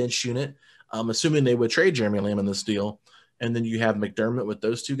with that bench unit, assuming they would trade Jeremy Lamb in this deal, and then you have McDermott with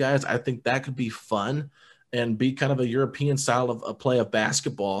those 2 guys, I think that could be fun and be kind of a European style of a play of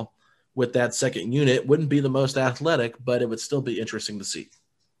basketball with that second unit. Wouldn't be the most athletic, but it would still be interesting to see.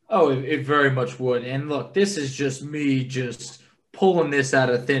 Oh, it very much would. And look, this is just me pulling this out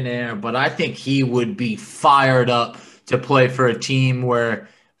of thin air, but I think he would be fired up to play for a team where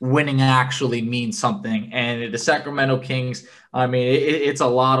winning actually means something. And the Sacramento Kings, I mean, it's a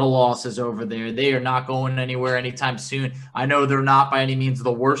lot of losses over there. They are not going anywhere anytime soon. I know they're not by any means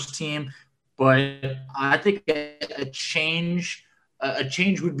the worst team, but I think a change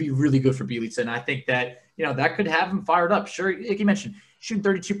would be really good for Bjelica. And I think that, that could have him fired up. Sure, like you mentioned, shooting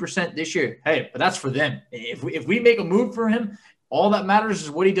 32% this year. Hey, but that's for them. If we make a move for him, all that matters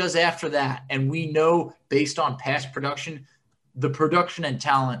is what he does after that. And we know based on past production, the production and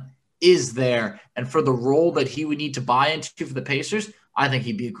talent is there. And for the role that he would need to buy into for the Pacers, I think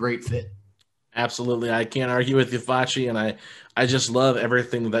he'd be a great fit. Absolutely. I can't argue with you, Facci. And I just love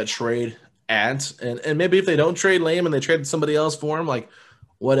everything that trade adds. And maybe if they don't trade Lamb and they trade somebody else for him, like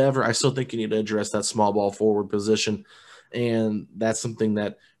whatever, I still think you need to address that small ball forward position. And that's something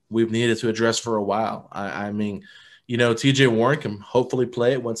that we've needed to address for a while. I mean, TJ Warren can hopefully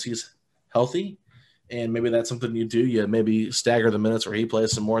play it once he's healthy. And maybe that's something you do. You maybe stagger the minutes where he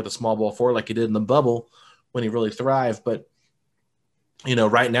plays some more at the small ball forward like he did in the bubble when he really thrived. But,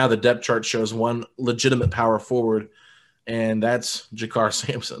 right now the depth chart shows one legitimate power forward, and that's Jakar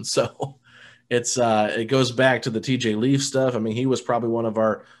Sampson. So, it goes back to the TJ Leaf stuff. I mean, he was probably one of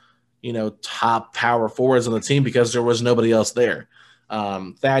our, top power forwards on the team because there was nobody else there.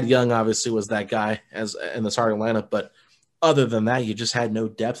 Thad Young obviously was that guy as in the starting lineup, but other than that, you just had no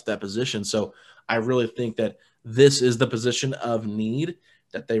depth at that position. So I really think that this is the position of need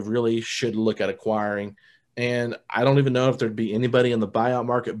that they really should look at acquiring. And I don't even know if there'd be anybody in the buyout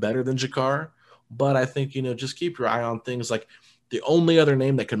market better than Jakar, but I think, just keep your eye on things. Like the only other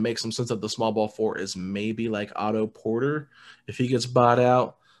name that could make some sense of the small ball four is maybe like Otto Porter if he gets bought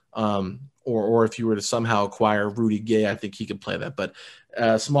out. Or if you were to somehow acquire Rudy Gay, I think he could play that. But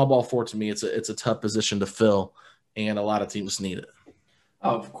small ball four, to me, it's a tough position to fill, and a lot of teams need it.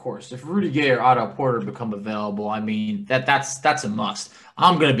 Oh, of course. If Rudy Gay or Otto Porter become available, I mean, that's a must.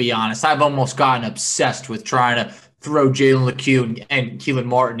 I'm going to be honest. I've almost gotten obsessed with trying to throw Jalen LeCue and Keelan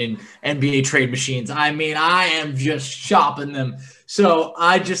Martin in NBA trade machines. I mean, I am just shopping them. So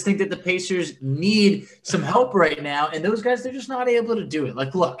I just think that the Pacers need some help right now, and those guys, they're just not able to do it.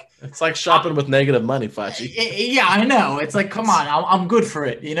 Like, look. It's like shopping with negative money, Facci. Yeah, I know. It's like, come on, I'm good for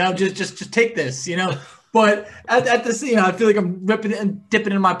it. Just take this, But at this, I feel like I'm ripping and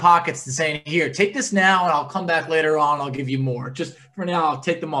dipping in my pockets and saying, here, take this now, and I'll come back later on and I'll give you more. Just for now, I'll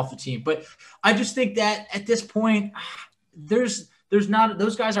take them off the team. But I just think that at this point, there's not,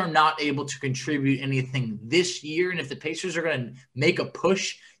 those guys are not able to contribute anything this year. And if the Pacers are going to make a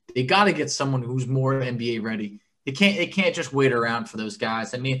push, they got to get someone who's more NBA ready. They can't just wait around for those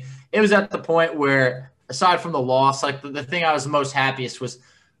guys. I mean, it was at the point where, aside from the loss, like the thing I was most happiest was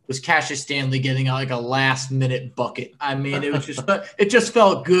Cassius Stanley getting like a last minute bucket. I mean, it just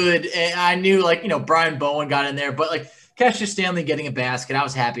felt good. And I knew Brian Bowen got in there, but like Cassius Stanley getting a basket, I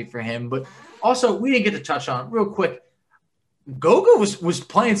was happy for him. But also we didn't get to touch on real quick. Goga was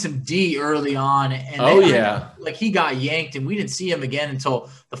playing some D early on, and he got yanked, and we didn't see him again until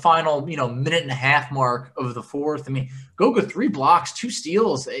the final minute and a half mark of the fourth. I mean, Goga 3 blocks, 2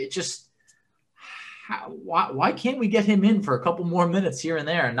 steals. It just why can't we get him in for a couple more minutes here and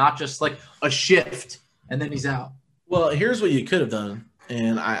there, and not just like a shift and then he's out? Well, here's what you could have done,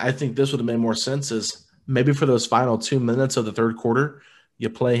 and I think this would have made more sense is maybe for those final 2 minutes of the third quarter, you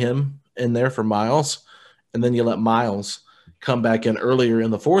play him in there for Miles, and then you let Miles come back in earlier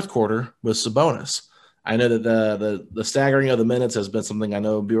in the fourth quarter with Sabonis. I know that the staggering of the minutes has been something I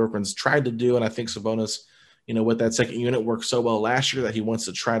know Bjorkman's tried to do, and I think Sabonis, with that second unit worked so well last year that he wants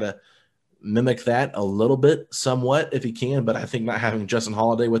to try to mimic that a little bit, somewhat, if he can. But I think not having Justin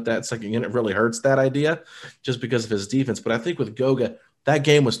Holiday with that second unit really hurts that idea just because of his defense. But I think with Goga, that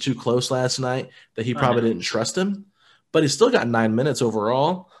game was too close last night that he probably didn't trust him. But he still got 9 minutes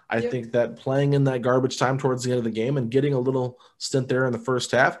overall. I think that playing in that garbage time towards the end of the game and getting a little stint there in the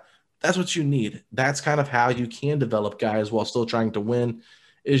first half, that's what you need. That's kind of how you can develop guys while still trying to win,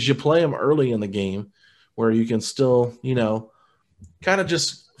 is you play them early in the game where you can still, kind of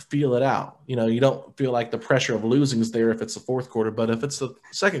just feel it out. You don't feel like the pressure of losing is there if it's the fourth quarter, but if it's the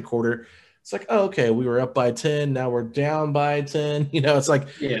second quarter, it's like, oh, okay, we were up by 10, now we're down by 10. It's like,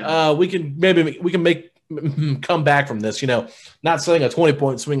 we can make come back from this. Not saying a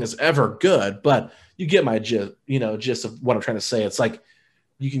 20-point swing is ever good, but you get my gist of what I'm trying to say. It's like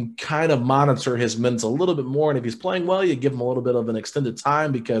you can kind of monitor his minutes a little bit more, and if he's playing well, you give him a little bit of an extended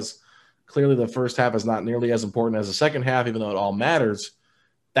time because clearly the first half is not nearly as important as the second half, even though it all matters.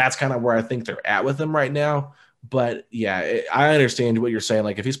 That's kind of where I think they're at with him right now. But yeah, I understand what you're saying.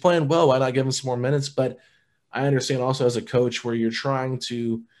 Like if he's playing well, why not give him some more minutes? But I understand also as a coach where you're trying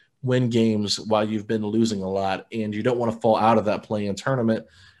to win games while you've been losing a lot, and you don't want to fall out of that play-in tournament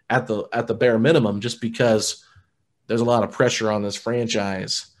at the bare minimum just because there's a lot of pressure on this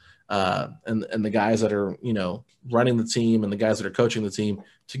franchise and the guys that are running the team and the guys that are coaching the team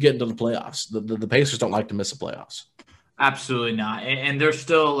to get into the playoffs. The Pacers don't like to miss the playoffs. Absolutely not. And they're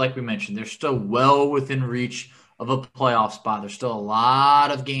still, like we mentioned, they're still well within reach of a playoff spot. There's still a lot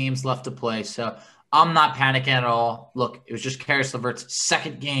of games left to play. So I'm not panicking at all. Look, it was just Karis LeVert's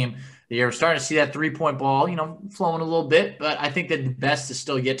second game. You're starting to see that 3-point ball, flowing a little bit, but I think that the best is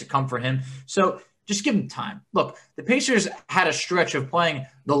still yet to come for him. So just give him time. Look, the Pacers had a stretch of playing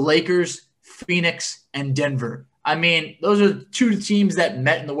the Lakers, Phoenix, and Denver. I mean, those are 2 teams that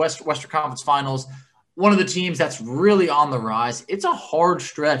met in the Western Conference Finals. One of the teams that's really on the rise. It's a hard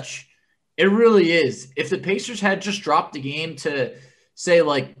stretch. It really is. If the Pacers had just dropped the game to, say,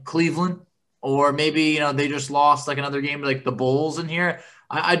 like Cleveland, or maybe, they just lost like another game like the Bulls in here,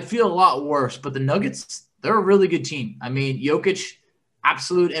 I'd feel a lot worse. But the Nuggets, they're a really good team. I mean, Jokic,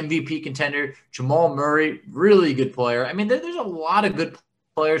 absolute MVP contender. Jamal Murray, really good player. I mean, there's a lot of good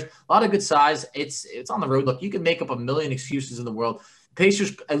players, a lot of good size. It's on the road. Look, you can make up a million excuses in the world.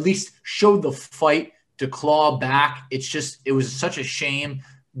 Pacers at least showed the fight to claw back. It was such a shame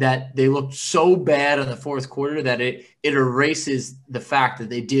that they looked so bad in the fourth quarter that it erases the fact that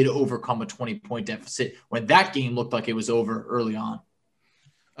they did overcome a 20-point deficit when that game looked like it was over early on.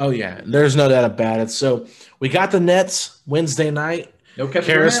 Oh, yeah. There's no doubt about it. So we got the Nets Wednesday night. No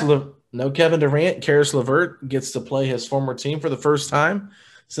Kevin Durant. Caris LeVert gets to play his former team for the first time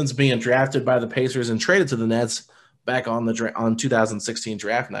since being drafted by the Pacers and traded to the Nets back on 2016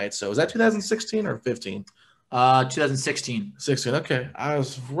 draft night. So is that 2016 or 15? 2016. 16. Okay. I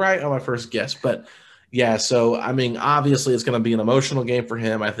was right on my first guess. But yeah, so I mean, obviously it's going to be an emotional game for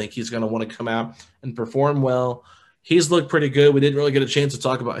him. I think he's going to want to come out and perform well. He's looked pretty good. We didn't really get a chance to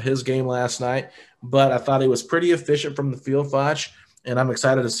talk about his game last night, but I thought he was pretty efficient from the field, Foch, and I'm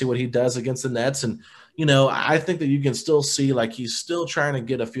excited to see what he does against the Nets. And, you know, I think that you can still see like he's still trying to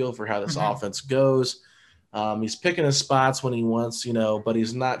get a feel for how this offense goes. He's picking his spots when he wants, you know, but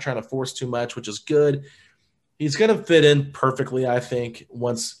he's not trying to force too much, which is good. He's going to fit in perfectly, I think,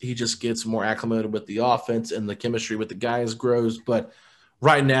 once he just gets more acclimated with the offense and the chemistry with the guys grows. But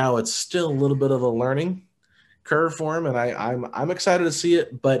right now, it's still a little bit of a learning curve for him, and I'm excited to see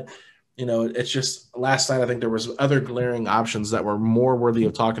it. But you know, it's just last night I think there was other glaring options that were more worthy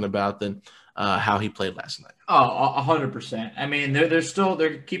of talking about than how he played last night. Oh, 100%. I mean,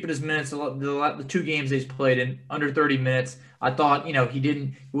 they're keeping his minutes. The two games he's played in under 30 minutes. I thought, you know,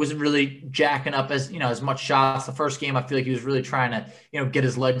 he wasn't really jacking up as much shots. The first game, I feel like he was really trying to, you know, get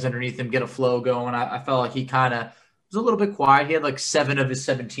his legs underneath him, get a flow going. I felt like he kind of was a little bit quiet. He had like 7 of his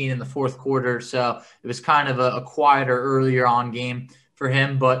 17 in the fourth quarter. So it was kind of a quieter earlier on game for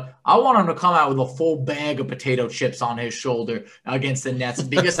him, but I want him to come out with a full bag of potato chips on his shoulder against the Nets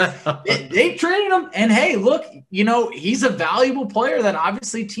because they traded him. And hey, look, you know, he's a valuable player that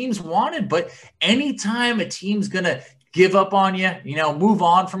obviously teams wanted, but anytime a team's going to give up on you, you know, move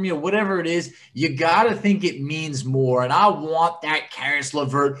on from you, whatever it is, you got to think it means more. And I want that Caris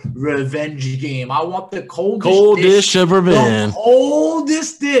LeVert revenge game. I want the coldest dish of revenge. The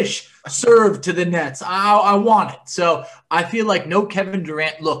coldest dish served to the Nets. I want it. So I feel like no Kevin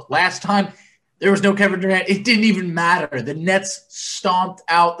Durant. Look, last time there was no Kevin Durant. It didn't even matter. The Nets stomped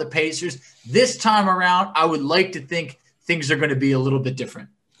out the Pacers. This time around, I would like to think things are going to be a little bit different.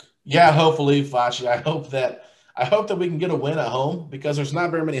 Yeah, hopefully, Fachi. I hope that we can get a win at home because there's not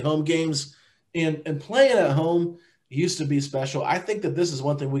very many home games. And playing at home used to be special. I think that this is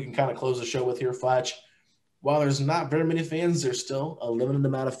one thing we can kind of close the show with here, Foch. While there's not very many fans, there's still a limited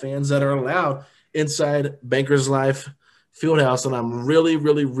amount of fans that are allowed inside Bankers Life Fieldhouse. And I'm really,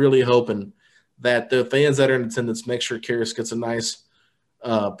 really, really hoping that the fans that are in attendance make sure Caris gets a nice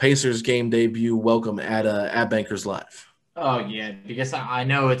Pacers game debut welcome at Bankers Life. Oh, yeah, because I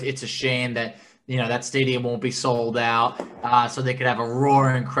know it's a shame that – you know, that stadium won't be sold out, so they could have a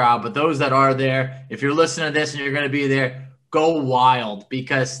roaring crowd. But those that are there, if you're listening to this and you're going to be there, go wild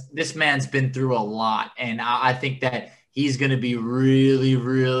because this man's been through a lot. And I think that he's going to be really,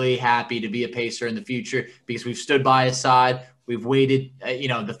 really happy to be a Pacer in the future because we've stood by his side. We've waited, you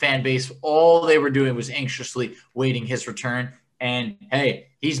know, the fan base, all they were doing was anxiously waiting his return. And, hey,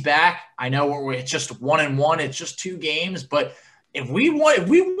 he's back. I know it's just 1-1. It's just 2 games, but – If we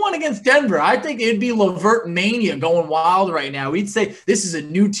won against Denver, I think it'd be LeVert mania going wild right now. We'd say this is a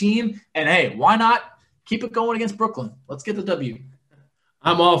new team, and hey, why not keep it going against Brooklyn? Let's get the W.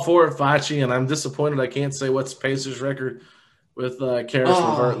 I'm all for it, Fachi, and I'm disappointed I can't say what's Pacers' record with Caris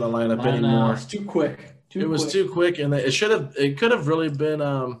LeVert in the lineup anymore. It's too quick. It was too quick, and it could have really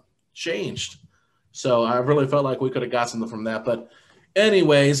been changed. So I really felt like we could have got something from that, but.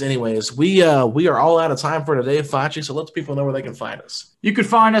 Anyways, we are all out of time for today, Fachi, so let the people know where they can find us. You can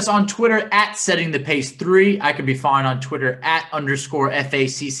find us on Twitter at SettingThePace3. I can be found on Twitter at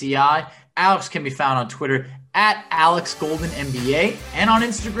 _FACCI. Alex can be found on Twitter at AlexGoldenNBA. And on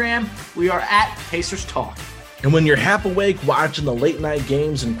Instagram, we are at Pacers Talk. And when you're half awake watching the late night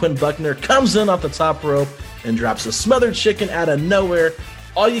games and Quinn Buckner comes in off the top rope and drops a smothered chicken out of nowhere,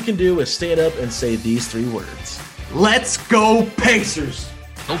 all you can do is stand up and say these 3 words. Let's go Pacers!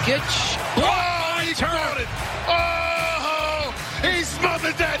 Jokic. Oh, he turned it! Oh, he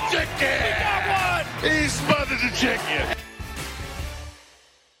smothered that chicken! He got one! He smothered the chicken!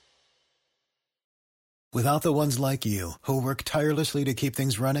 Without the ones like you, who work tirelessly to keep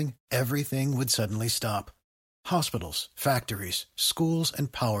things running, everything would suddenly stop. Hospitals, factories, schools,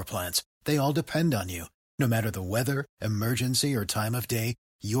 and power plants, they all depend on you. No matter the weather, emergency, or time of day,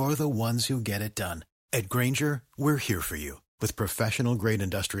 you're the ones who get it done. At Grainger, we're here for you with professional-grade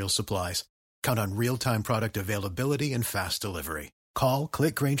industrial supplies. Count on real-time product availability and fast delivery. Call,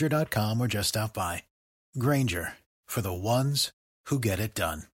 click Grainger.com, or just stop by. Grainger, for the ones who get it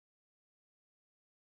done.